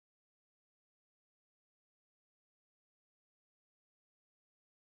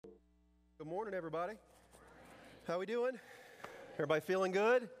Good morning, everybody. How we doing? Everybody feeling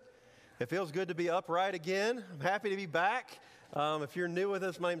good? It feels good to be upright again. I'm happy to be back. If you're new with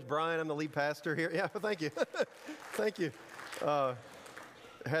us, my name's Brian. I'm the lead pastor here. Yeah, thank you. Thank you.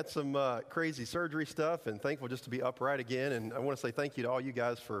 Had some crazy surgery stuff and thankful just to be upright again. And I want to say thank you to all you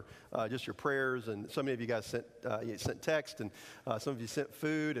guys for just your prayers. And so many of you guys sent text and some of you sent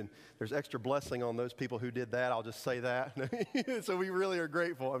food. And there's extra blessing on those people who did that. I'll just say that. So we really are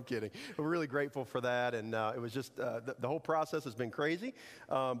grateful. I'm kidding. We're really grateful for that. And it was just the whole process has been crazy.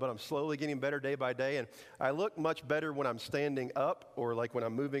 But I'm slowly getting better day by day. And I look much better when I'm standing up or like when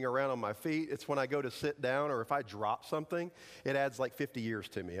I'm moving around on my feet. It's when I go to sit down or if I drop something, it adds like 50 years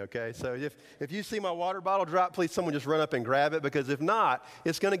to me, okay? So if you see my water bottle drop, please someone just run up and grab it, because if not,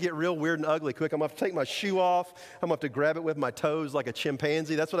 it's going to get real weird and ugly quick. I'm going to have to take my shoe off. I'm going to have to grab it with my toes like a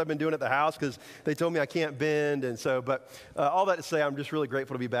chimpanzee. That's what I've been doing at the house because they told me I can't bend. And so, but all that to say, I'm just really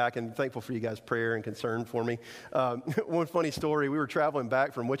grateful to be back and thankful for you guys' prayer and concern for me. One funny story, we were traveling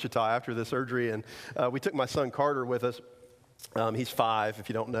back from Wichita after the surgery, and we took my son Carter with us. He's 5, if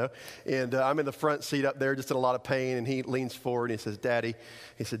you don't know. And I'm in the front seat up there just in a lot of pain. And he leans forward and he says, Daddy,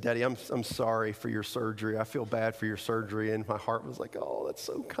 I'm sorry for your surgery. I feel bad for your surgery. And my heart was like, oh, that's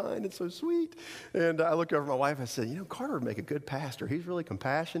so kind and so sweet. And I looked over at my wife. I said, Carter would make a good pastor. He's really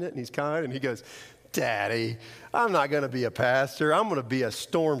compassionate and he's kind. And he goes, Daddy, I'm not going to be a pastor. I'm going to be a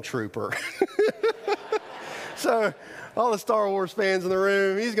stormtrooper. So all the Star Wars fans in the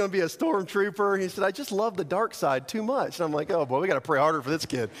room, he's going to be a stormtrooper. He said, I just love the dark side too much. And I'm like, oh, boy, we got to pray harder for this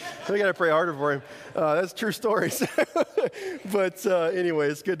kid. We got to pray harder for him. That's true stories. But anyway,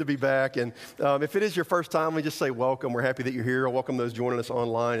 it's good to be back. And if it is your first time, we just say welcome. We're happy that you're here. Welcome those joining us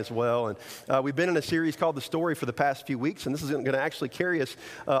online as well. And we've been in a series called The Story for the past few weeks. And this is going to actually carry us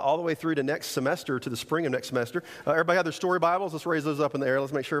all the way through to next semester, to the spring of next semester. Everybody have their story Bibles? Let's raise those up in the air.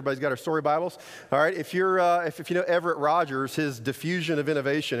 Let's make sure everybody's got our story Bibles. All right. If you know Everett Rogers, his diffusion of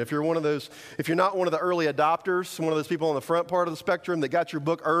innovation. If you're not one of the early adopters, one of those people on the front part of the spectrum that got your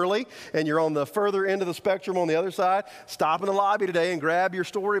book early, and you're on the further end of the spectrum on the other side, stop in the lobby today and grab your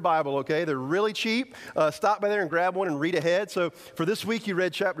story Bible, okay? They're really cheap. Stop by there and grab one and read ahead. So for this week, you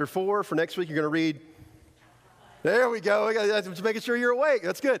read chapter 4. For next week, you're going to read. There we go. Just making sure you're awake.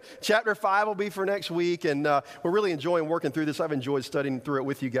 That's good. Chapter 5 will be for next week, and we're really enjoying working through this. I've enjoyed studying through it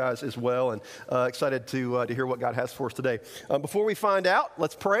with you guys as well, and excited to hear what God has for us today. Before we find out,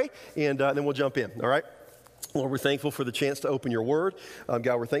 let's pray, and then we'll jump in, all right? Lord, we're thankful for the chance to open your word.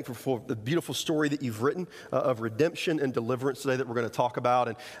 God, we're thankful for the beautiful story that you've written of redemption and deliverance today that we're going to talk about.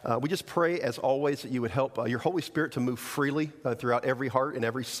 And we just pray, as always, that you would help your Holy Spirit to move freely throughout every heart and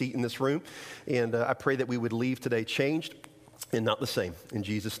every seat in this room. And I pray that we would leave today changed and not the same. In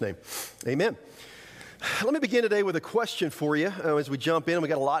Jesus' name, amen. Let me begin today with a question for you as we jump in. We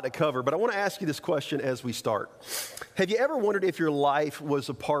got a lot to cover, but I want to ask you this question as we start. Have you ever wondered if your life was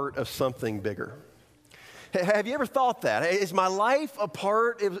a part of something bigger? Have you ever thought that? Is my life a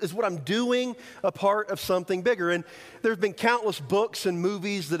part, is what I'm doing a part of something bigger? And there's been countless books and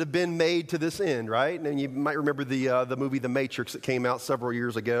movies that have been made to this end, right? And you might remember the movie The Matrix that came out several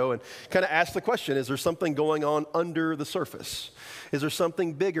years ago and kind of asked the question, is there something going on under the surface? Is there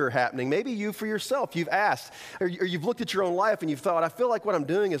something bigger happening? Maybe you for yourself, you've asked, or you've looked at your own life and you've thought, I feel like what I'm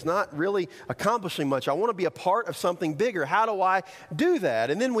doing is not really accomplishing much. I want to be a part of something bigger. How do I do that?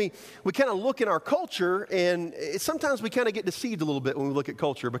 And then we kind of look in our culture, and sometimes we kind of get deceived a little bit when we look at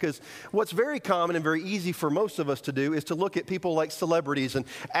culture, because what's very common and very easy for most of us to do is to look at people like celebrities and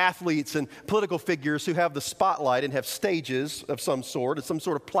athletes and political figures who have the spotlight and have stages of some sort, or some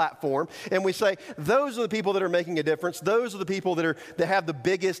sort of platform, and we say, those are the people that are making a difference. Those are the people that have the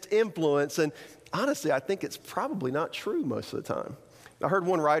biggest influence. And honestly, I think it's probably not true most of the time. I heard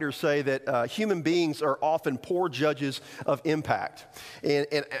one writer say that human beings are often poor judges of impact. And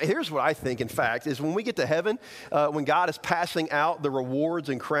here's what I think, in fact, is when we get to heaven, when God is passing out the rewards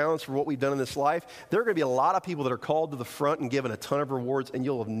and crowns for what we've done in this life, there are going to be a lot of people that are called to the front and given a ton of rewards, and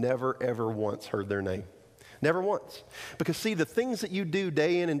you'll have never, ever once heard their name. Never once. Because see, the things that you do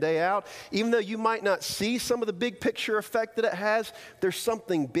day in and day out, even though you might not see some of the big picture effect that it has, there's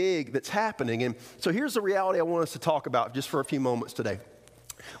something big that's happening. And so here's the reality I want us to talk about just for a few moments today.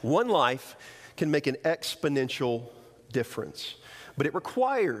 One life can make an exponential difference, but it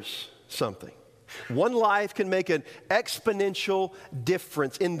requires something. One life can make an exponential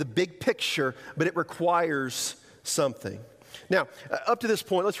difference in the big picture, but it requires something. Now, up to this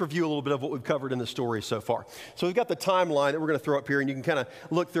point, let's review a little bit of what we've covered in the story so far. So we've got the timeline that we're going to throw up here, and you can kind of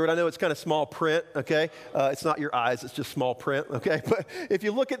look through it. I know it's kind of small print, okay? It's not your eyes, it's just small print, okay? But if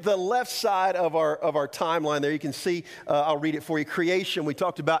you look at the left side of our timeline there, you can see, I'll read it for you. Creation, we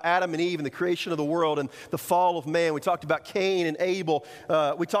talked about Adam and Eve and the creation of the world and the fall of man. We talked about Cain and Abel.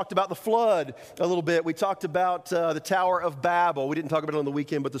 We talked about the flood a little bit. We talked about the Tower of Babel. We didn't talk about it on the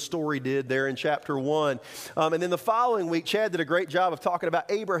weekend, but the story did there in chapter 1. And then the following week, Chad did a great job of talking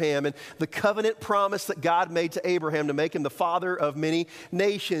about Abraham and the covenant promise that God made to Abraham to make him the father of many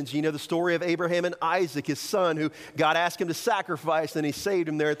nations. You know the story of Abraham and Isaac, his son, who God asked him to sacrifice, and he saved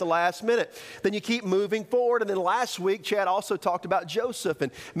him there at the last minute. Then you keep moving forward, and then last week, Chad also talked about Joseph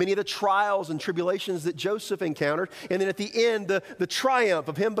and many of the trials and tribulations that Joseph encountered. And then at the end, the triumph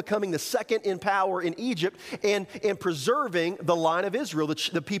of him becoming the second in power in Egypt and preserving the line of Israel,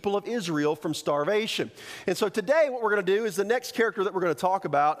 the people of Israel from starvation. And so today what we're going to do is the next character that we're going to talk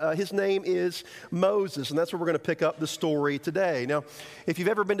about, his name is Moses, and that's where we're going to pick up the story today. Now, if you've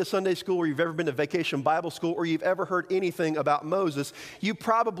ever been to Sunday school or you've ever been to vacation Bible school or you've ever heard anything about Moses, you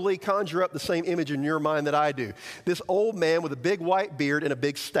probably conjure up the same image in your mind that I do. This old man with a big white beard and a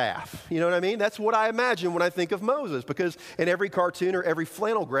big staff. You know what I mean? That's what I imagine when I think of Moses, because in every cartoon or every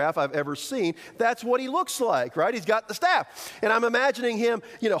flannel graph I've ever seen, that's what he looks like, right? He's got the staff. And I'm imagining him,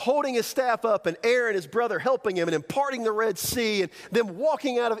 holding his staff up, and Aaron, his brother, helping him and imparting the Red Sea, and them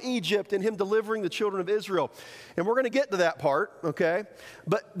walking out of Egypt and him delivering the children of Israel. And we're going to get to that part, okay?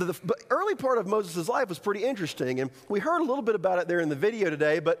 But the early part of Moses' life was pretty interesting, and we heard a little bit about it there in the video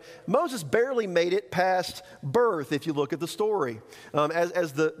today, but Moses barely made it past birth if you look at the story.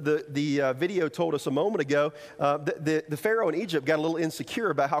 As the video told us a moment ago, the Pharaoh in Egypt got a little insecure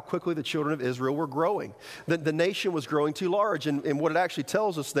about how quickly the children of Israel were growing. The nation was growing too large, and what it actually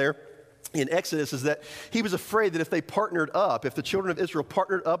tells us there in Exodus is that he was afraid that if they partnered up, if the children of Israel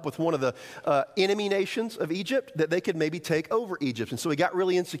partnered up with one of the enemy nations of Egypt, that they could maybe take over Egypt. And so he got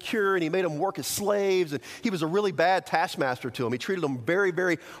really insecure, and he made them work as slaves, and he was a really bad taskmaster to them. He treated them very,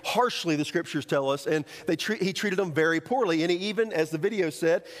 very harshly, the scriptures tell us, and he treated them very poorly. And he even, as the video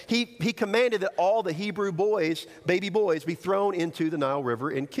said, he commanded that all the Hebrew boys, baby boys, be thrown into the Nile River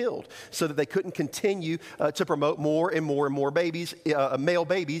and killed, so that they couldn't continue to promote more and more and more babies, male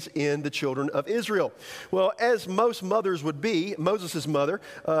babies in the children of Israel. Well, as most mothers would be, Moses' mother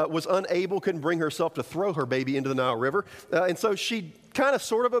was unable, couldn't bring herself to throw her baby into the Nile River. And so she kind of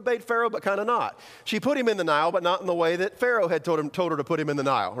sort of obeyed Pharaoh, but kind of not. She put him in the Nile, but not in the way that Pharaoh had told her to put him in the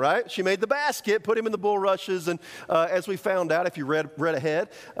Nile, right? She made the basket, put him in the bulrushes, and as we found out, if you read ahead,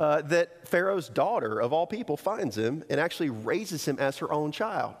 that Pharaoh's daughter, of all people, finds him and actually raises him as her own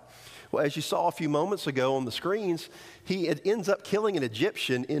child. Well, as you saw a few moments ago on the screens, he ends up killing an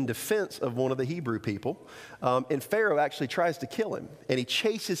Egyptian in defense of one of the Hebrew people. And Pharaoh actually tries to kill him. And he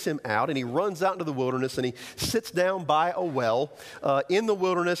chases him out, and he runs out into the wilderness, and he sits down by a well in the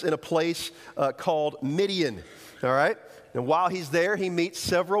wilderness in a place called Midian. All right? And while he's there, he meets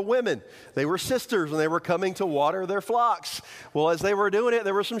several women. They were sisters, and they were coming to water their flocks. Well, as they were doing it,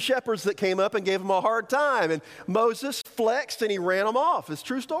 there were some shepherds that came up and gave him a hard time. And Moses flexed, and he ran them off. It's a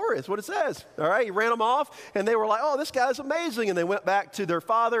true story. It's what it says. All right? He ran them off, and they were like, oh, this guy's amazing. And they went back to their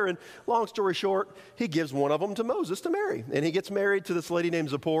father, and long story short, he gives one of them to Moses to marry. And he gets married to this lady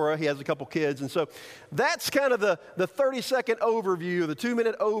named Zipporah. He has a couple kids. And so that's kind of the 30-second overview, the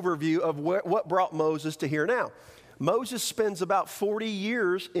 2-minute overview of what brought Moses to here now. Moses spends about 40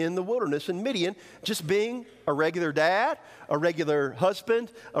 years in the wilderness in Midian, just being a regular dad, a regular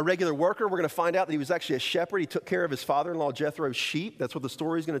husband, a regular worker. We're going to find out that he was actually a shepherd. He took care of his father-in-law Jethro's sheep. That's what the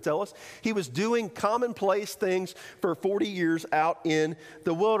story is going to tell us. He was doing commonplace things for 40 years out in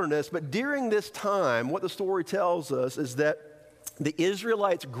the wilderness. But during this time, what the story tells us is that the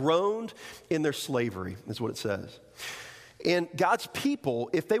Israelites groaned in their slavery, is what it says. And God's people,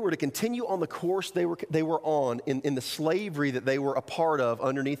 if they were to continue on the course they were on in the slavery that they were a part of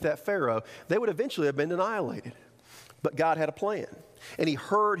underneath that Pharaoh, they would eventually have been annihilated. But God had a plan, and he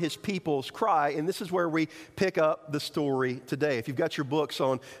heard his people's cry, and this is where we pick up the story today. If you've got your books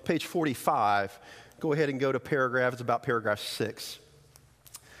on page 45, go ahead and go to paragraph, it's about paragraph 6.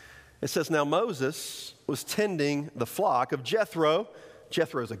 It says, now Moses was tending the flock of Jethro.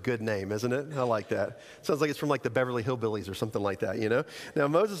 Jethro's a good name, isn't it? I like that. Sounds like it's from like the Beverly Hillbillies or something like that, you know? Now,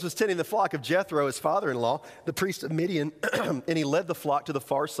 Moses was tending the flock of Jethro, his father-in-law, the priest of Midian, and he led the flock to the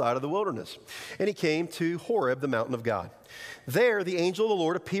far side of the wilderness. And he came to Horeb, the mountain of God. There, the angel of the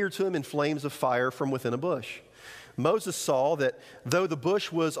Lord appeared to him in flames of fire from within a bush. Moses saw that though the bush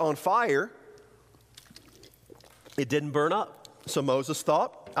was on fire, it didn't burn up. So Moses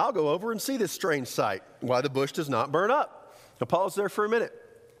thought, I'll go over and see this strange sight, why the bush does not burn up. Now pause there for a minute.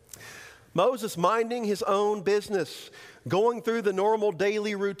 Moses minding his own business, going through the normal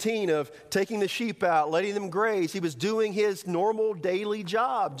daily routine of taking the sheep out, letting them graze. He was doing his normal daily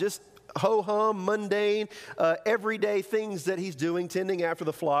job, just ho-hum, mundane, everyday things that he's doing, tending after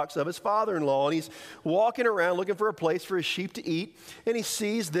the flocks of his father-in-law. And he's walking around looking for a place for his sheep to eat, and he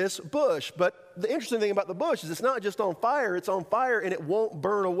sees this bush. But the interesting thing about the bush is it's not just on fire, it's on fire and it won't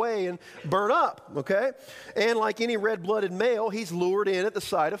burn away and burn up, okay? And like any red-blooded male, he's lured in at the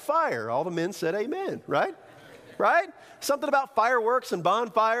sight of fire. All the men said amen, right? Right? Something about fireworks and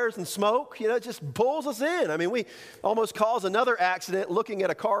bonfires and smoke, it just pulls us in. I mean, we almost cause another accident looking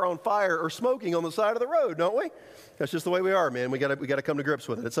at a car on fire or smoking on the side of the road, don't we? That's just the way we are, man. We got to come to grips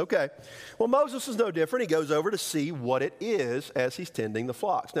with it. It's okay. Well, Moses is no different. He goes over to see what it is as he's tending the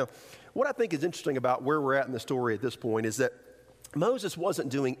flocks. Now, what I think is interesting about where we're at in the story at this point is that Moses wasn't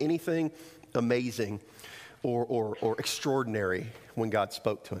doing anything amazing or extraordinary when God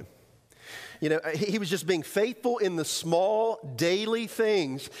spoke to him. He was just being faithful in the small daily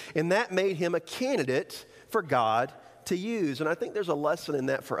things, and that made him a candidate for God to use. And I think there's a lesson in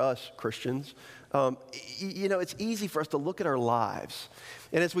that for us Christians. It's easy for us to look at our lives,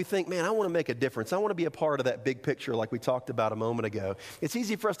 and as we think, man, I want to make a difference. I want to be a part of that big picture like we talked about a moment ago. It's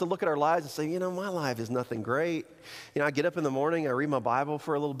easy for us to look at our lives and say, my life is nothing great. I get up in the morning, I read my Bible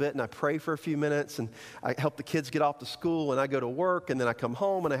for a little bit, and I pray for a few minutes, and I help the kids get off to school, and I go to work, and then I come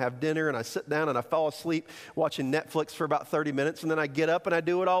home, and I have dinner, and I sit down, and I fall asleep watching Netflix for about 30 minutes, and then I get up, and I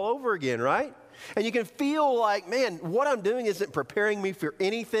do it all over again, right? And you can feel like, man, what I'm doing isn't preparing me for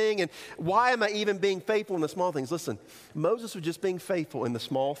anything, and why am I even being faithful in the small things? Listen, Moses was just being faithful in the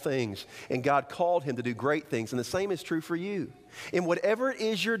small things, and God called him to do great things, and the same is true for you. In whatever it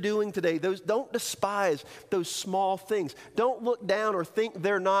is you're doing today, don't despise those small things. Don't look down or think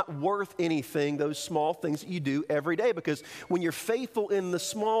they're not worth anything, those small things that you do every day, because when you're faithful in the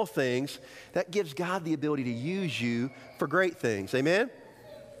small things, that gives God the ability to use you for great things. Amen?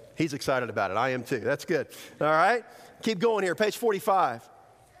 He's excited about it. I am too. That's good. All right. Keep going here. Page 45.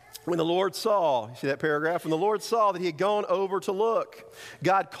 When the Lord saw, you see that paragraph? When the Lord saw that he had gone over to look,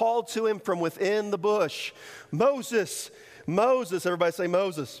 God called to him from within the bush, Moses, Moses. Everybody say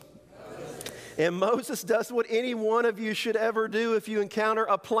Moses. And Moses does what any one of you should ever do if you encounter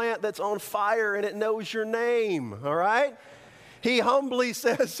a plant that's on fire and it knows your name. All right. He humbly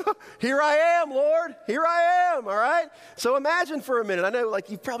says, here I am, Lord, here I am, all right? So imagine for a minute, I know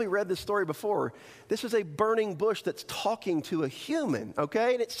you've probably read this story before. This is a burning bush that's talking to a human,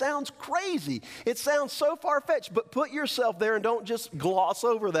 okay? And it sounds crazy. It sounds so far-fetched, but put yourself there and don't just gloss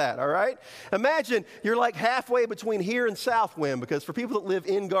over that, all right? Imagine you're like halfway between here and Southwind, because for people that live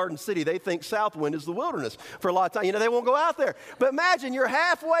in Garden City, they think Southwind is the wilderness for a lot of time. They won't go out there. But imagine you're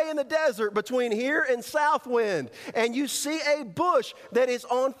halfway in the desert between here and Southwind, and you see a bush that is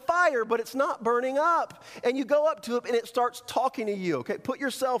on fire, but it's not burning up. And you go up to it, and it starts talking to you, okay? Put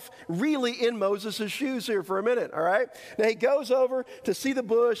yourself really in Moses' shoes here for a minute, all right? Now, he goes over to see the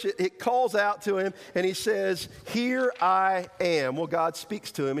bush. It calls out to him, and he says, here I am. Well, God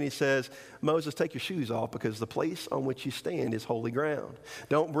speaks to him, and he says, Moses, take your shoes off, because the place on which you stand is holy ground.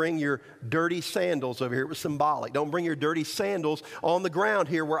 Don't bring your dirty sandals over here. It was symbolic. Don't bring your dirty sandals on the ground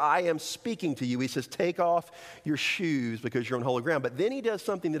here where I am speaking to you. He says, take off your shoes because you're on holy ground. But then he does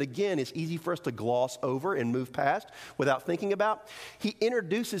something that, again, is easy for us to gloss over and move past without thinking about. He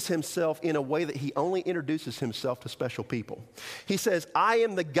introduces himself in a way that he only introduces himself to special people. He says, I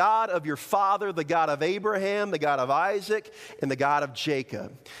am the God of your father, the God of Abraham, the God of Isaac, and the God of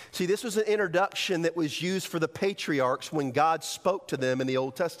Jacob. See, this was an introduction that was used for the patriarchs when God spoke to them in the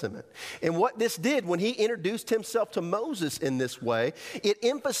Old Testament. And what this did when he introduced himself to Moses in this way, it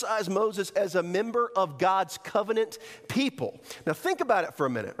emphasized Moses as a member of God's covenant people. Now think about it for a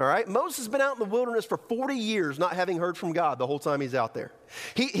minute, all right? Moses has been out in the wilderness for 40 years not having heard from God the whole time he's out there.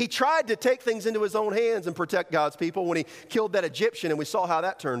 He tried to take things into his own hands and protect God's people when he killed that Egyptian, and we saw how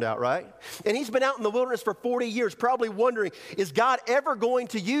that turned out, right? And he's been out in the wilderness for 40 years, probably wondering, is God ever going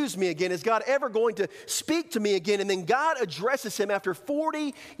to use me again? Is God ever going to speak to me again? And then God addresses him after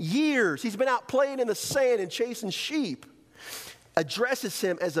 40 years. He's been out playing in the sand and chasing sheep. Addresses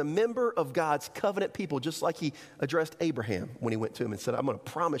him as a member of God's covenant people, just like he addressed Abraham when he went to him and said, I'm going to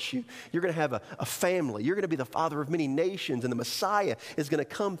promise you, you're going to have a family. You're going to be the father of many nations, and the Messiah is going to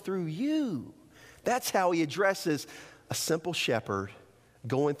come through you. That's how he addresses a simple shepherd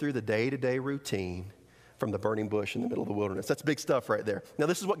going through the day-to-day routine from the burning bush in the middle of the wilderness. That's big stuff right there. Now,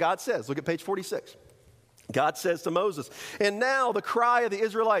 this is what God says. Look at page 46. God says to Moses, and now the cry of the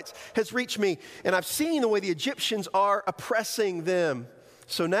Israelites has reached me, and I've seen the way the Egyptians are oppressing them.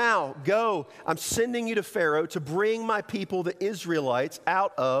 So now, go, I'm sending you to Pharaoh to bring my people, the Israelites,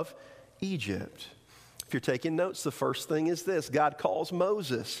 out of Egypt. If you're taking notes, the first thing is this. God calls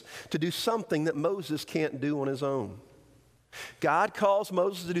Moses to do something that Moses can't do on his own. God calls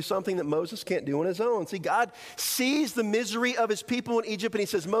Moses to do something that Moses can't do on his own. See, God sees the misery of his people in Egypt, and he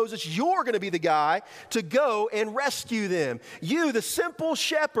says, Moses, you're going to be the guy to go and rescue them. You, the simple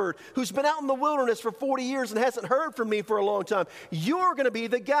shepherd who's been out in the wilderness for 40 years and hasn't heard from me for a long time, you're going to be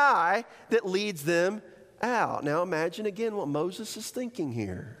the guy that leads them out. Now imagine again what Moses is thinking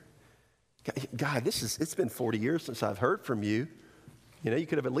here. God, it's been 40 years since I've heard from you. You know, you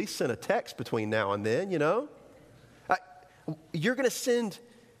could have at least sent a text between now and then, you know. You're going to send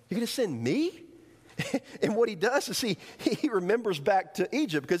me? And what he does is he remembers back to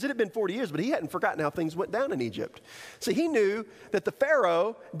Egypt, because it had been 40 years, but he hadn't forgotten how things went down in Egypt. See, he knew that the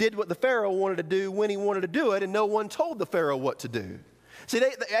Pharaoh did what the Pharaoh wanted to do when he wanted to do it, and no one told the Pharaoh what to do. See,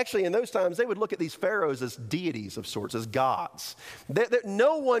 they actually, in those times, they would look at these pharaohs as deities of sorts, as gods.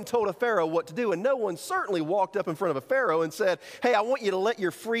 No one told a pharaoh what to do, and no one certainly walked up in front of a pharaoh and said, hey, I want you to let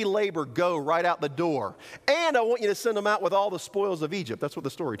your free labor go right out the door, and I want you to send them out with all the spoils of Egypt. That's what the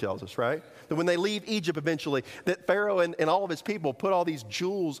story tells us, right? That when they leave Egypt eventually, that Pharaoh and all of his people put all these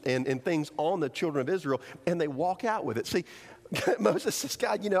jewels and things on the children of Israel, and they walk out with it. See, Moses says,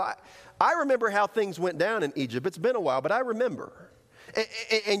 God, you know, I remember how things went down in Egypt. It's been a while, but I remember.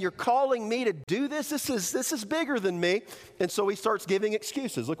 And you're calling me to do this? This is bigger than me. And so he starts giving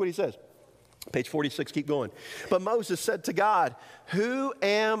excuses. Look what he says. Page 46, keep going. But Moses said to God, who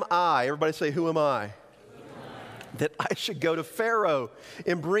am I? Everybody say, who am I? That I should go to Pharaoh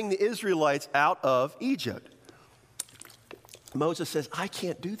and bring the Israelites out of Egypt. Moses says, I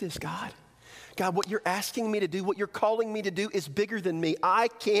can't do this, God. God, what you're asking me to do, what you're calling me to do is bigger than me. I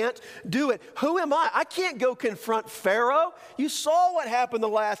can't do it. Who am I? I can't go confront Pharaoh. You saw what happened the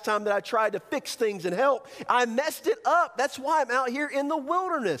last time that I tried to fix things and help. I messed it up. That's why I'm out here in the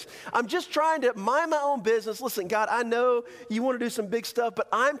wilderness. I'm just trying to mind my own business. Listen, God, I know you want to do some big stuff, but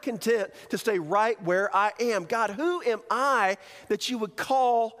I'm content to stay right where I am. God, who am I that you would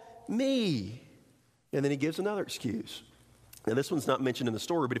call me? And then he gives another excuse. Now, this one's not mentioned in the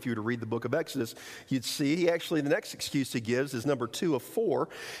story, but if you were to read the book of Exodus, you'd see the next excuse he gives is number 2 of 4.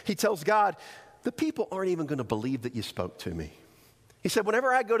 He tells God, the people aren't even going to believe that you spoke to me. He said,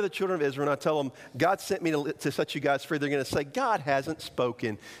 whenever I go to the children of Israel and I tell them, God sent me to set you guys free, they're going to say, God hasn't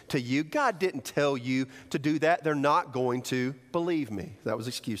spoken to you. God didn't tell you to do that. They're not going to believe me. That was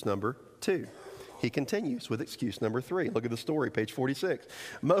excuse number 2. He continues with excuse number 3. Look at the story, page 46.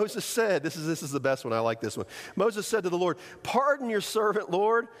 Moses said, this is the best one, I like this one. Moses said to the Lord, pardon your servant,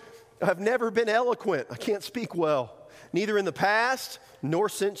 Lord. I've never been eloquent. I can't speak well, neither in the past nor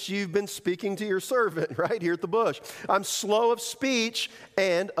since you've been speaking to your servant right here at the bush. I'm slow of speech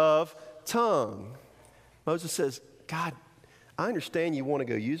and of tongue. Moses says, God, I understand you want to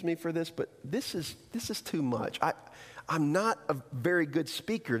go use me for this, but this is too much. I'm not a very good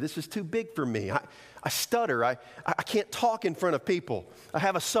speaker. This is too big for me. I stutter. I can't talk in front of people. I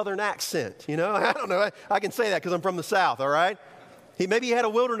have a southern accent, you know. I don't know. I can say that because I'm from the South, all right? Maybe he had a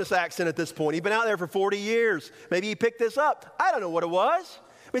wilderness accent at this point. He'd been out there for 40 years. Maybe he picked this up. I don't know what it was.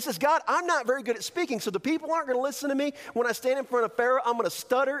 But he says, God, I'm not very good at speaking, so the people aren't going to listen to me. When I stand in front of Pharaoh, I'm going to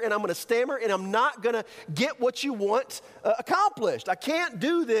stutter and I'm going to stammer and I'm not going to get what you want accomplished. I can't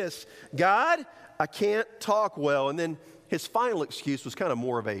do this, God. I can't talk well. And then his final excuse was kind of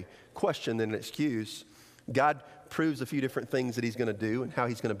more of a question than an excuse. God proves a few different things that he's going to do and how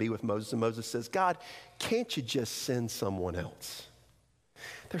he's going to be with Moses. And Moses says, God, can't you just send someone else?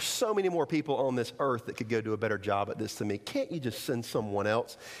 There's so many more people on this earth that could go do a better job at this than me. Can't you just send someone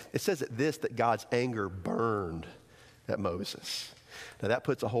else? It says that God's anger burned at Moses. Now that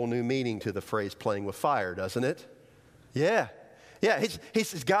puts a whole new meaning to the phrase playing with fire, doesn't it? Yeah. Yeah, he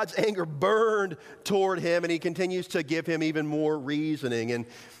says God's anger burned toward him, and he continues to give him even more reasoning. And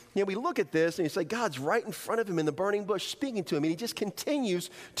you know, we look at this and you say, God's right in front of him in the burning bush speaking to him, and he just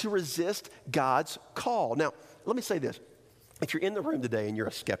continues to resist God's call. Now, let me say this. If you're in the room today and you're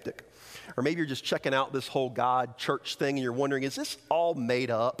a skeptic, or maybe you're just checking out this whole God church thing and you're wondering, is this all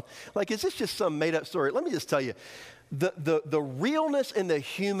made up? Like, is this just some made up story? Let me just tell you, the realness and the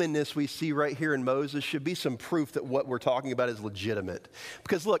humanness we see right here in Moses should be some proof that what we're talking about is legitimate.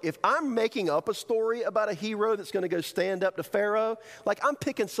 Because look, if I'm making up a story about a hero that's going to go stand up to Pharaoh, like I'm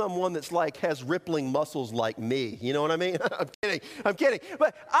picking someone that's like has rippling muscles like me. You know what I mean? I'm kidding.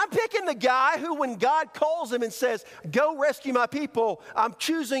 But I'm picking the guy who, when God calls him and says, go rescue my people, I'm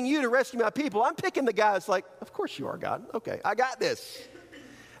choosing you to rescue my people. I'm picking the guy that's like, of course you are, God. Okay, I got this.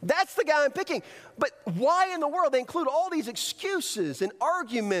 That's the guy I'm picking. But why in the world? They include all these excuses and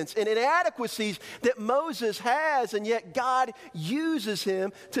arguments and inadequacies that Moses has, and yet God uses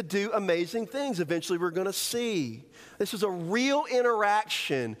him to do amazing things. Eventually we're going to see. This is a real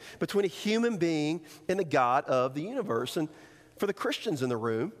interaction between a human being and the God of the universe. And for the Christians in the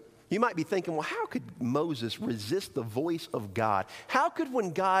room, you might be thinking, well, how could Moses resist the voice of God? How could,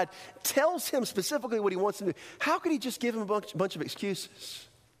 when God tells him specifically what he wants to do, how could he just give him a bunch of excuses?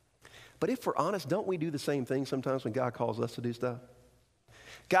 But if we're honest, don't we do the same thing sometimes when God calls us to do stuff?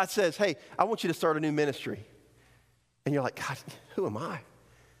 God says, hey, I want you to start a new ministry. And you're like, God, who am I?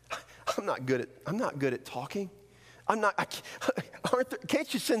 I'm not good at talking.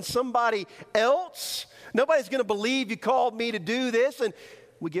 Can't you send somebody else? Nobody's going to believe you called me to do this. And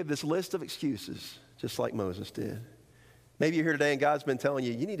we give this list of excuses, just like Moses did. Maybe you're here today and God's been telling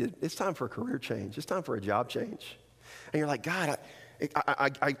you, it's time for a career change. It's time for a job change. And you're like, God,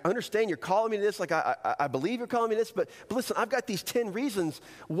 I understand you're calling me to this. Like, I believe you're calling me to this. But listen, I've got these 10 reasons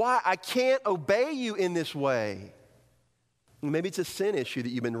why I can't obey you in this way. Maybe it's a sin issue that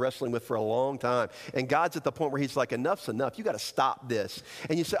you've been wrestling with for a long time. And God's at the point where he's like, enough's enough. You got to stop this.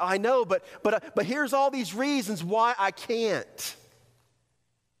 And you say, I know, but here's all these reasons why I can't.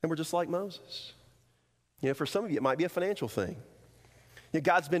 And we're just like Moses. For some of you, it might be a financial thing.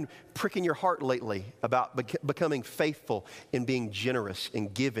 God's been pricking your heart lately about becoming faithful in being generous, in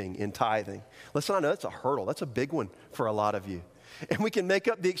giving, in tithing. Listen, I know that's a hurdle. That's a big one for a lot of you. And we can make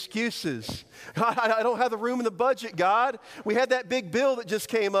up the excuses. God, I don't have the room in the budget, God. We had that big bill that just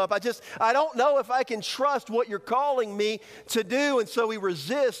came up. I don't know if I can trust what you're calling me to do. And so we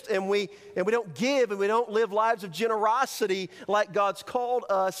resist and we don't give and we don't live lives of generosity like God's called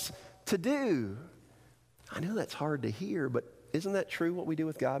us to do. I know that's hard to hear, but isn't that true what we do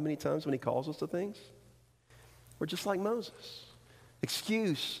with God many times when he calls us to things? We're just like Moses.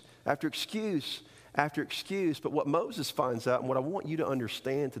 Excuse after excuse after excuse. But what Moses finds out, and what I want you to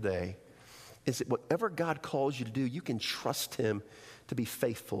understand today, is that whatever God calls you to do, you can trust him to be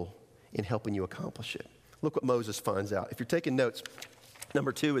faithful in helping you accomplish it. Look what Moses finds out. If you're taking notes,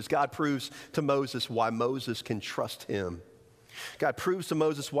 number 2 is God proves to Moses why Moses can trust him. God proves to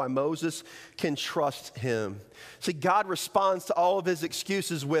Moses why Moses can trust him. See, God responds to all of his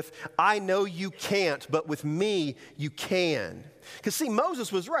excuses with, I know you can't, but with me, you can. Because see,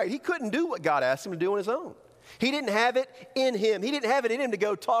 Moses was right. He couldn't do what God asked him to do on his own. He didn't have it in him. He didn't have it in him to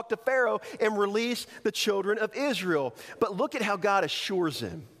go talk to Pharaoh and release the children of Israel. But look at how God assures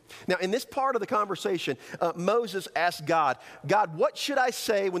him. Now, in this part of the conversation, Moses asked God, God, what should I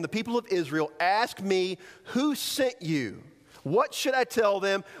say when the people of Israel ask me, who sent you? What should I tell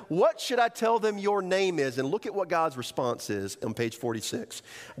them? What should I tell them your name is? And look at what God's response is on page 46.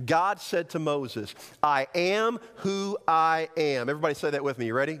 God said to Moses, I am who I am. Everybody say that with me.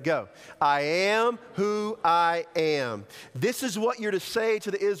 You ready? Go. I am who I am. This is what you're to say to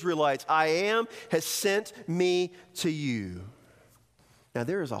the Israelites. I am has sent me to you. Now,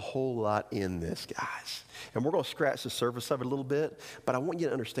 there is a whole lot in this, guys. And we're going to scratch the surface of it a little bit, but I want you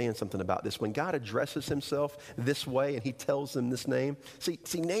to understand something about this. When God addresses himself this way and he tells them this name, see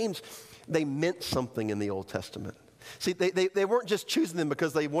names, they meant something in the Old Testament. See, they weren't just choosing them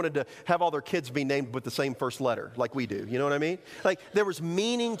because they wanted to have all their kids be named with the same first letter like we do. You know what I mean? Like, there was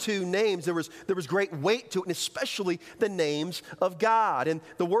meaning to names. There was great weight to it, and especially the names of God. And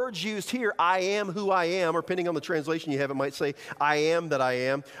the words used here, I am who I am, or depending on the translation you have, it might say, I am that I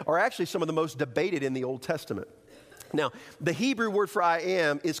am, are actually some of the most debated in the Old Testament. Now, the Hebrew word for I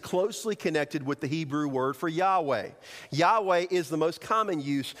am is closely connected with the Hebrew word for Yahweh. Yahweh is the most common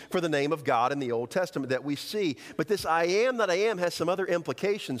use for the name of God in the Old Testament that we see. But this I am that I am has some other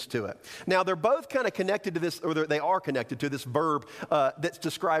implications to it. Now, they're both kind of connected to this, or they are connected to this verb that's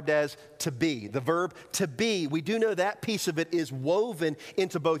described as to be. The verb to be, we do know that piece of it is woven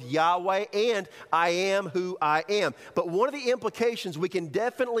into both Yahweh and I am who I am. But one of the implications we can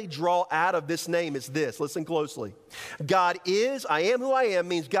definitely draw out of this name is this. Listen closely. God is, I am who I am,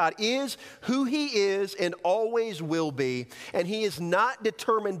 means God is who he is and always will be, and he is not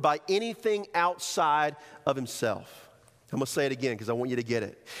determined by anything outside of himself. I'm going to say it again because I want you to get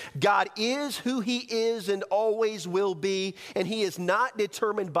it. God is who he is and always will be, and he is not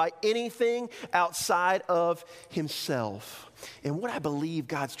determined by anything outside of himself. And what I believe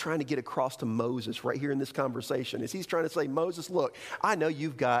God's trying to get across to Moses right here in this conversation is he's trying to say, Moses, look, I know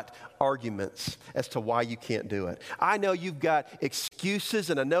you've got arguments as to why you can't do it. I know you've got excuses,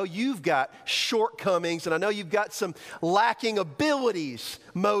 and I know you've got shortcomings, and I know you've got some lacking abilities,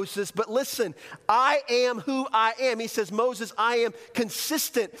 Moses. But listen, I am who I am. He says, Moses, I am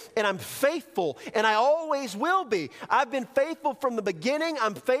consistent, and I'm faithful, and I always will be. I've been faithful from the beginning.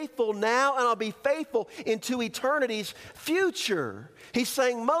 I'm faithful now, and I'll be faithful into eternity's future. He's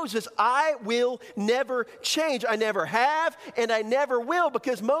saying, Moses, I will never change. I never have, and I never will,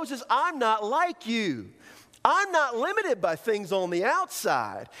 because Moses, I'm not like you. I'm not limited by things on the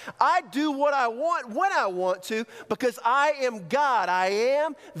outside. I do what I want when I want to, because I am God. I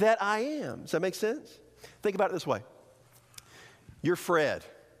am that I am. Does that make sense? Think about it this way. You're Fred.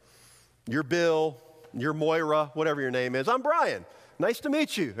 You're Bill. You're Moira, whatever your name is. I'm Brian. Nice to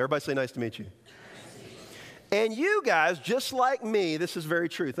meet you. Everybody say nice to meet you. And you guys, just like me, this is very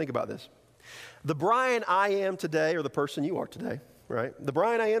true. Think about this. The Brian I am today, or the person you are today, right? The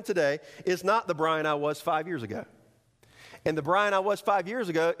Brian I am today is not the Brian I was 5 years ago. And the Brian I was 5 years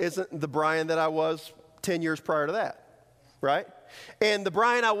ago isn't the Brian that I was 10 years prior to that, right? And the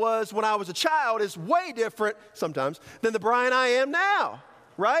Brian I was when I was a child is way different sometimes than the Brian I am now,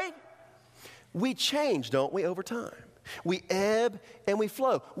 right? We change, don't we, over time? We ebb and we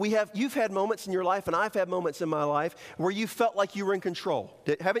flow. You've had moments in your life, and I've had moments in my life where you felt like you were in control,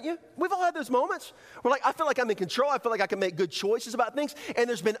 haven't you? We've all had those moments where I feel like I'm in control. I feel like I can make good choices about things. And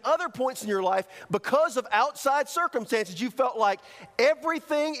there's been other points in your life because of outside circumstances, you felt like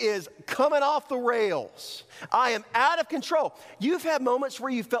everything is coming off the rails. I am out of control. You've had moments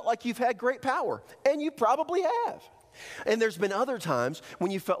where you felt like you've had great power, and you probably have. And there's been other times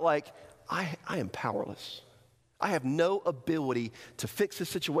when you felt like I am powerless. I have no ability to fix this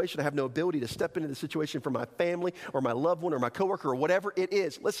situation. I have no ability to step into the situation for my family or my loved one or my coworker or whatever it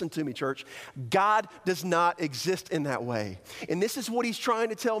is. Listen to me, church. God does not exist in that way. And this is what he's trying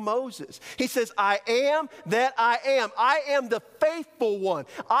to tell Moses. He says, I am that I am. I am the faithful one.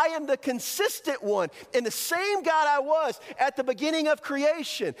 I am the consistent one. And the same God I was at the beginning of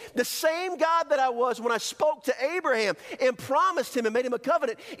creation, the same God that I was when I spoke to Abraham and promised him and made him a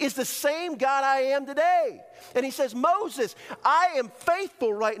covenant, is the same God I am today. And he says, Moses, I am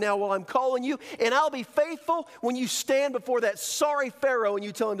faithful right now while I'm calling you, and I'll be faithful when you stand before that sorry Pharaoh and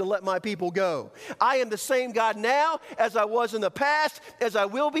you tell him to let my people go. I am the same God now as I was in the past, as I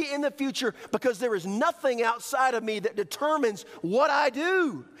will be in the future, because there is nothing outside of me that determines what I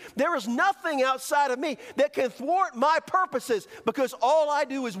do. There is nothing outside of me that can thwart my purposes, because all I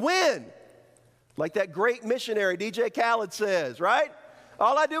do is win. Like that great missionary DJ Khaled says, right?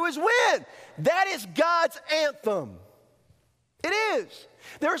 All I do is win. That is God's anthem. It is.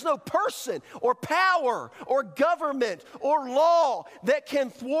 There is no person or power or government or law that can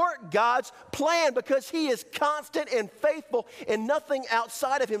thwart God's plan, because he is constant and faithful, and nothing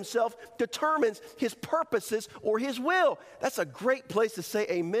outside of himself determines his purposes or his will. That's a great place to say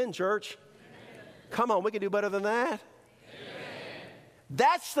amen, church. Amen. Come on, we can do better than that. Amen.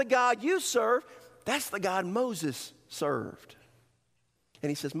 That's the God you serve. That's the God Moses served. And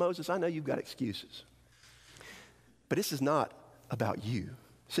he says, Moses, I know you've got excuses, but this is not about you.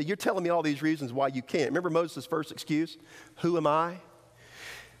 So you're telling me all these reasons why you can't. Remember Moses' first excuse? Who am I?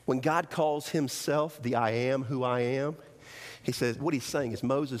 When God calls himself the I am who I am, he says, what he's saying is,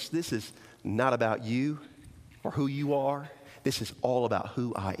 Moses, this is not about you or who you are. This is all about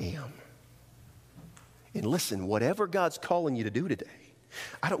who I am. And listen, whatever God's calling you to do today,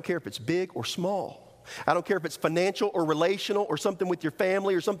 I don't care if it's big or small. I don't care if it's financial or relational or something with your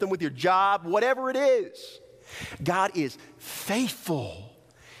family or something with your job, whatever it is. God is faithful,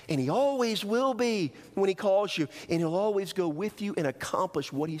 and he always will be when he calls you, and he'll always go with you and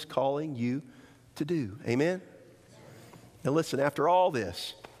accomplish what he's calling you to do. Amen? Now listen, after all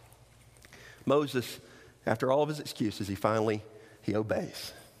this, Moses, after all of his excuses, he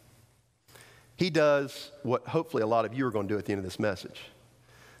obeys. He does what hopefully a lot of you are going to do at the end of this message.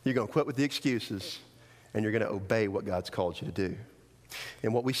 You're going to quit with the excuses, and you're going to obey what God's called you to do.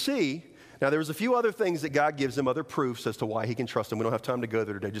 And what we see, now there was a few other things that God gives him, other proofs as to why he can trust him. We don't have time to go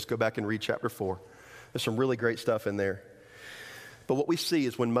there today. Just go back and read chapter 4. There's some really great stuff in there. But what we see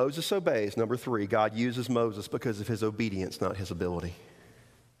is when Moses obeys, number 3, God uses Moses because of his obedience, not his ability.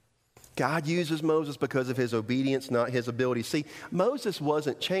 God uses Moses because of his obedience, not his ability. See, Moses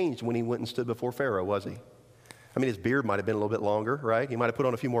wasn't changed when he went and stood before Pharaoh, was he? I mean, his beard might have been a little bit longer, right? He might have put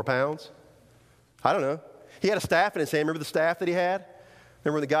on a few more pounds. I don't know. He had a staff in his hand. Remember the staff that he had?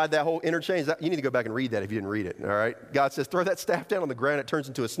 Remember when God, that whole interchange? You need to go back and read that if you didn't read it, all right? God says, throw that staff down on the ground. It turns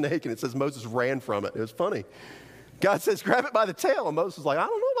into a snake, and it says Moses ran from it. It was funny. God says, grab it by the tail. And Moses is like, I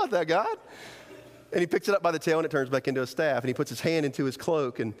don't know about that, God. And he picks it up by the tail and it turns back into a staff. And he puts his hand into his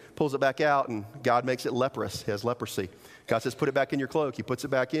cloak and pulls it back out, and God makes it leprous. He has leprosy. God says, put it back in your cloak. He puts it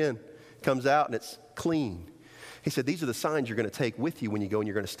back in, comes out, and it's clean. He said, these are the signs you're going to take with you when you go, and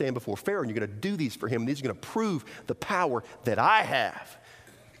you're going to stand before Pharaoh, and you're going to do these for him. And these are going to prove the power that I have.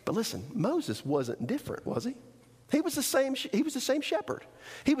 But listen, Moses wasn't different, was he? He was the same shepherd.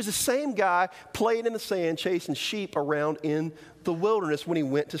 He was the same guy playing in the sand, chasing sheep around in the wilderness when he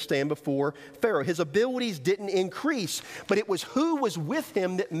went to stand before Pharaoh. His abilities didn't increase, but it was who was with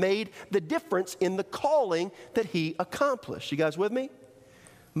him that made the difference in the calling that he accomplished. You guys with me?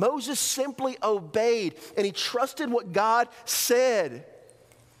 Moses simply obeyed, and he trusted what God said.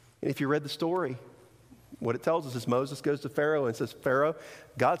 And if you read the story, what it tells us is Moses goes to Pharaoh and says, Pharaoh,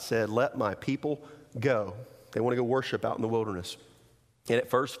 God said, let my people go. They want to go worship out in the wilderness. And at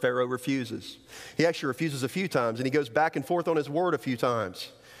first, Pharaoh refuses. He actually refuses a few times, and he goes back and forth on his word a few times.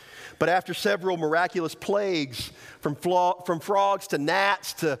 But after several miraculous plagues, from frogs to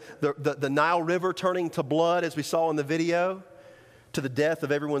gnats to the Nile River turning to blood, as we saw in the video, to the death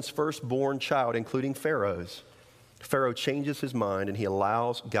of everyone's firstborn child, including Pharaoh's, Pharaoh changes his mind, and he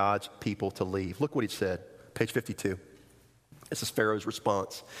allows God's people to leave. Look what he said, page 52. This is Pharaoh's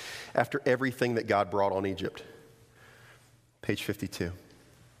response after everything that God brought on Egypt. Page 52.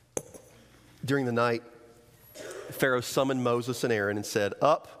 During the night, Pharaoh summoned Moses and Aaron and said,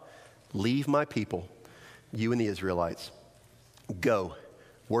 up, leave my people, you and the Israelites. Go,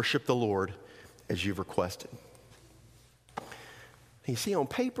 worship the Lord as you've requested. You see, on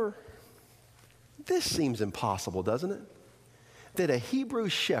paper, this seems impossible, doesn't it? That a Hebrew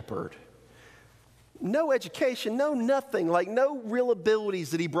shepherd, no education, no nothing, like no real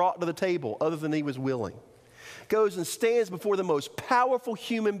abilities that he brought to the table other than he was willing, goes and stands before the most powerful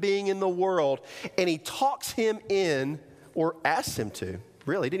human being in the world, and he talks him in, or asks him to,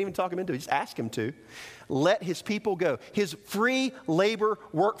 really, he didn't even talk him into it, he just asked him to, let his people go. His free labor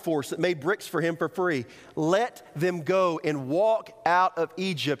workforce that made bricks for him for free, let them go and walk out of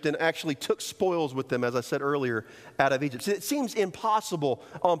Egypt, and actually took spoils with them, as I said earlier, out of Egypt. So it seems impossible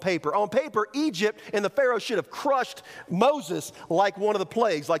on paper. On paper, Egypt and the Pharaoh should have crushed Moses like one of the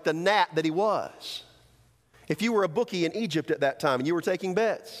plagues, like the gnat that he was. If you were a bookie in Egypt at that time and you were taking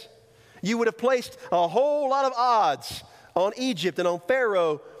bets, you would have placed a whole lot of odds on Egypt and on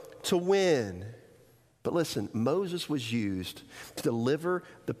Pharaoh to win. But listen, Moses was used to deliver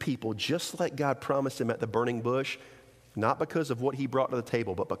the people just like God promised him at the burning bush, not because of what he brought to the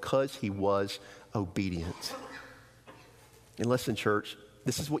table, but because he was obedient. And listen, church,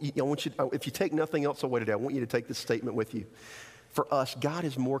 this is what I want you, if you take nothing else away today, I want you to take this statement with you. For us, God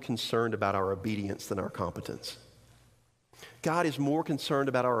is more concerned about our obedience than our competence. God is more concerned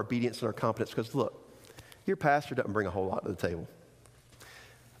about our obedience than our competence, because look, your pastor doesn't bring a whole lot to the table.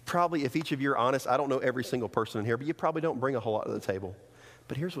 Probably, if each of you are honest, I don't know every single person in here, but you probably don't bring a whole lot to the table.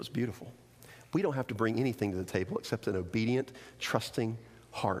 But here's what's beautiful. We don't have to bring anything to the table except an obedient, trusting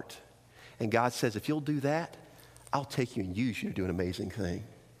heart. And God says, if you'll do that, I'll take you and use you to do an amazing thing.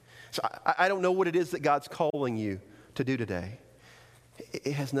 So I don't know what it is that God's calling you to do today.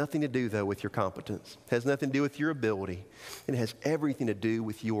 It has nothing to do, though, with your competence. It has nothing to do with your ability. It has everything to do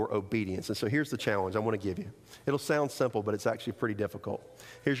with your obedience. And so here's the challenge I want to give you. It'll sound simple, but it's actually pretty difficult.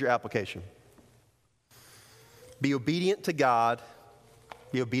 Here's your application. Be obedient to God.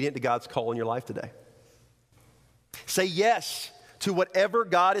 Be obedient to God's call in your life today. Say yes to whatever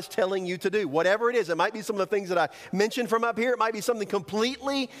God is telling you to do. Whatever it is. It might be some of the things that I mentioned from up here. It might be something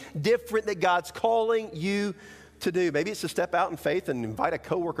completely different that God's calling you to do. Maybe it's to step out in faith and invite a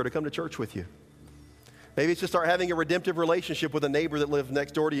coworker to come to church with you. Maybe it's to start having a redemptive relationship with a neighbor that lives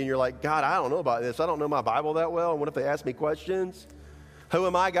next door to you, and you're like, God, I don't know about this. I don't know my Bible that well, and what if they ask me questions? Who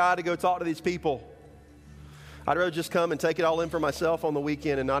am I, God, to go talk to these people? I'd rather just come and take it all in for myself on the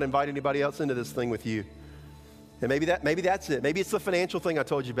weekend and not invite anybody else into this thing with you. And maybe that's it. Maybe it's the financial thing I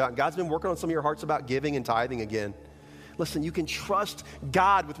told you about. God's been working on some of your hearts about giving and tithing again. Listen, you can trust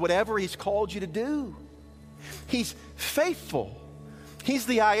God with whatever He's called you to do. He's faithful. He's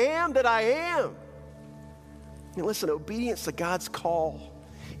the I am that I am. And listen, obedience to God's call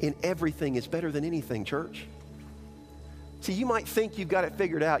in everything is better than anything, church. See, you might think you've got it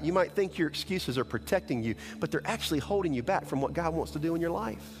figured out. You might think your excuses are protecting you, but they're actually holding you back from what God wants to do in your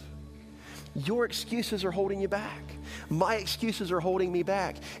life. Your excuses are holding you back. My excuses are holding me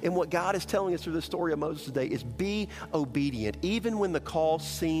back. And what God is telling us through the story of Moses today is be obedient, even when the call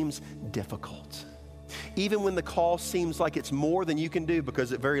seems difficult. Even when the call seems like it's more than you can do,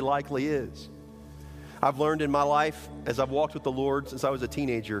 because it very likely is. I've learned in my life, as I've walked with the Lord since I was a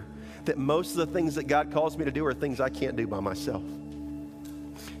teenager, that most of the things that God calls me to do are things I can't do by myself.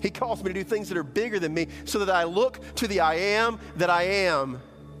 He calls me to do things that are bigger than me so that I look to the I am that I am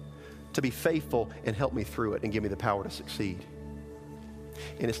to be faithful and help me through it and give me the power to succeed.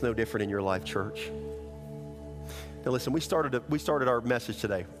 And it's no different in your life, church. Now listen, we started our message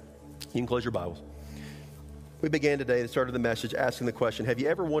today. You can close your Bibles. We began today and started the message asking the question, have you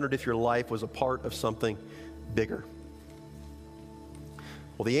ever wondered if your life was a part of something bigger?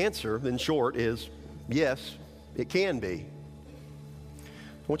 Well, the answer, in short, is yes, it can be.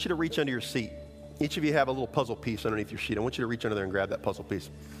 I want you to reach under your seat. Each of you have a little puzzle piece underneath your sheet. I want you to reach under there and grab that puzzle piece.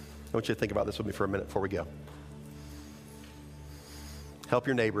 I want you to think about this with me for a minute before we go. Help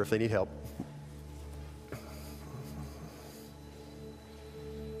your neighbor if they need help.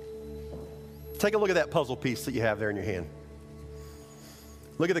 Take a look at that puzzle piece that you have there in your hand.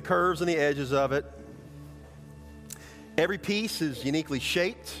 Look at the curves and the edges of it. Every piece is uniquely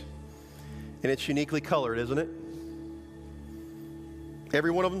shaped and it's uniquely colored, isn't it?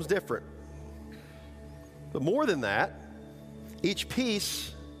 Every one of them is different. But more than that, each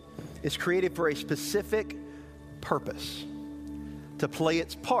piece is created for a specific purpose, to play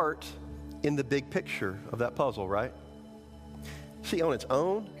its part in the big picture of that puzzle, right? See, on its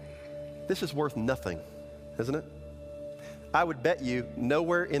own, this is worth nothing, isn't it? I would bet you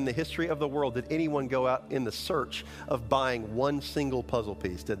nowhere in the history of the world did anyone go out in the search of buying one single puzzle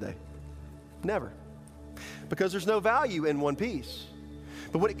piece, did they? Never. Because there's no value in one piece.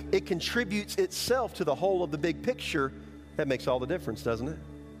 But when it contributes itself to the whole of the big picture, that makes all the difference, doesn't it?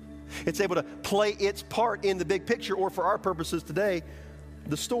 It's able to play its part in the big picture, or for our purposes today,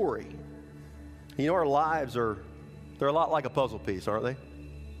 the story. You know, our lives they're a lot like a puzzle piece, aren't they?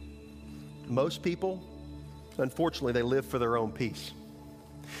 Most people, unfortunately, they live for their own piece.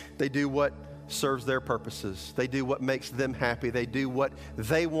 They do what serves their purposes. They do what makes them happy. They do what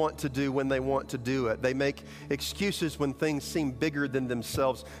they want to do when they want to do it. They make excuses when things seem bigger than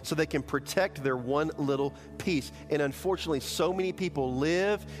themselves so they can protect their one little piece. And unfortunately, so many people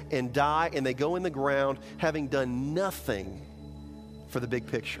live and die and they go in the ground having done nothing for the big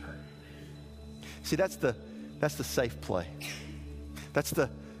picture. See, that's the safe play. That's the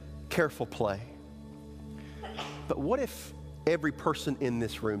careful play. But what if every person in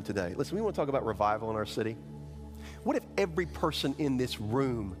this room today, listen, we want to talk about revival in our city. What if every person in this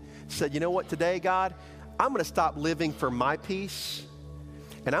room said, you know what, today, God, I'm going to stop living for my piece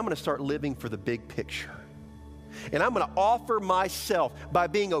and I'm going to start living for the big picture. And I'm going to offer myself by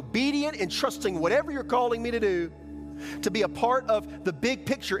being obedient and trusting whatever you're calling me to do to be a part of the big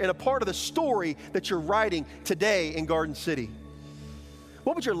picture and a part of the story that you're writing today in Garden City.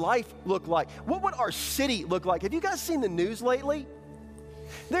 What would your life look like? What would our city look like? Have you guys seen the news lately?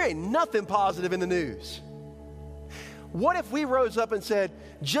 There ain't nothing positive in the news. What if we rose up and said,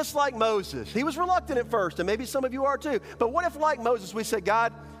 just like Moses, he was reluctant at first, and maybe some of you are too, but what if, like Moses, we said,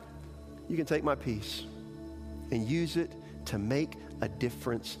 God, you can take my piece and use it to make a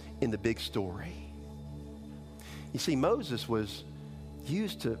difference in the big story. You see, Moses was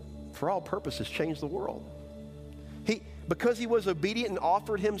used to, for all purposes, change the world. Because he was obedient and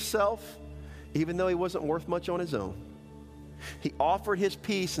offered himself, even though he wasn't worth much on his own. He offered his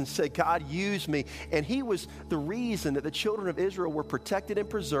piece and said, God, use me. And he was the reason that the children of Israel were protected and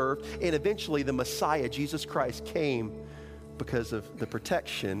preserved, and eventually the Messiah, Jesus Christ, came because of the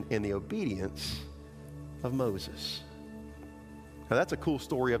protection and the obedience of Moses. Now that's a cool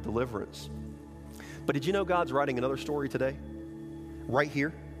story of deliverance. But did you know God's writing another story today? Right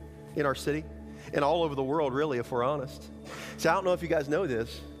here in our city? And all over the world, really, if we're honest. So I don't know if you guys know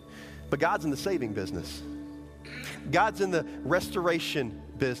this, but God's in the saving business. God's in the restoration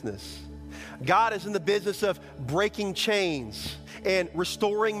business. God is in the business of breaking chains and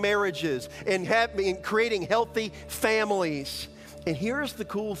restoring marriages and creating healthy families. And here's the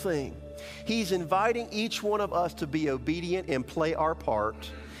cool thing. He's inviting each one of us to be obedient and play our part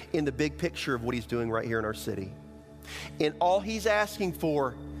in the big picture of what he's doing right here in our city. And all he's asking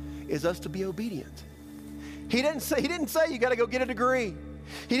for is us to be obedient. He didn't say you got to go get a degree.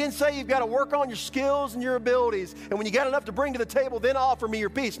 He didn't say you've got to work on your skills and your abilities, and when you got enough to bring to the table, then offer me your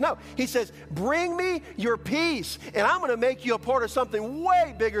peace. No, he says, bring me your peace, and I'm going to make you a part of something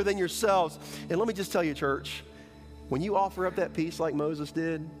way bigger than yourselves. And let me just tell you, church, when you offer up that peace like Moses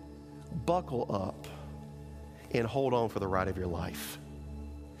did, buckle up and hold on for the ride of your life.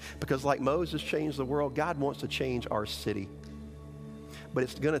 Because like Moses changed the world, God wants to change our city. But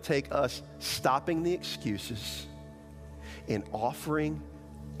it's going to take us stopping the excuses and offering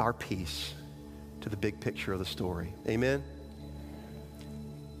our peace to the big picture of the story. Amen?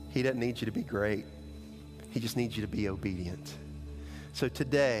 He doesn't need you to be great. He just needs you to be obedient. So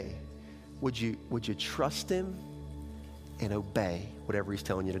today, would you trust him and obey whatever he's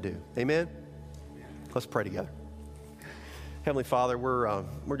telling you to do? Amen? Let's pray together. Heavenly Father,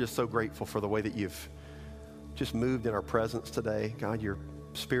 we're just so grateful for the way that you've just moved in our presence today. God, your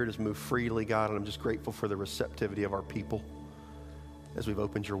Spirit has moved freely, God, and I'm just grateful for the receptivity of our people as we've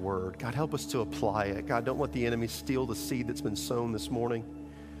opened your word. God, help us to apply it. God, don't let the enemy steal the seed that's been sown this morning.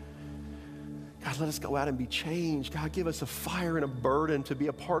 God, let us go out and be changed. God, give us a fire and a burden to be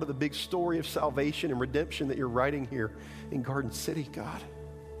a part of the big story of salvation and redemption that you're writing here in Garden City, God.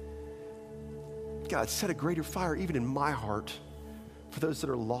 God, set a greater fire even in my heart for those that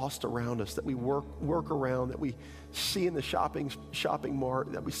are lost around us, that we work around, that we see in the shopping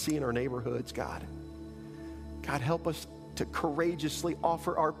mart, that we see in our neighborhoods, God. God, help us to courageously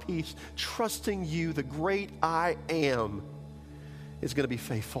offer our peace, trusting you, the great I am, is going to be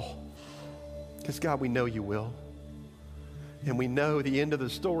faithful. Because, God, we know you will. And we know the end of the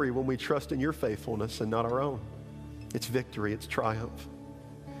story when we trust in your faithfulness and not our own. It's victory, it's triumph.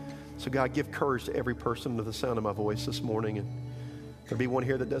 So, God, give courage to every person under the sound of my voice this morning. And there'll be one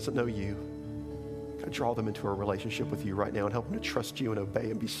here that doesn't know you. God, draw them into a relationship with you right now and help them to trust you and obey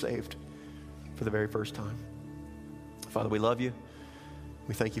and be saved for the very first time. Father, we love you.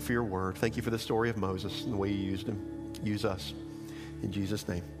 We thank you for your word. Thank you for the story of Moses and the way you used him. Use us. In Jesus'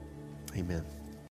 name, amen.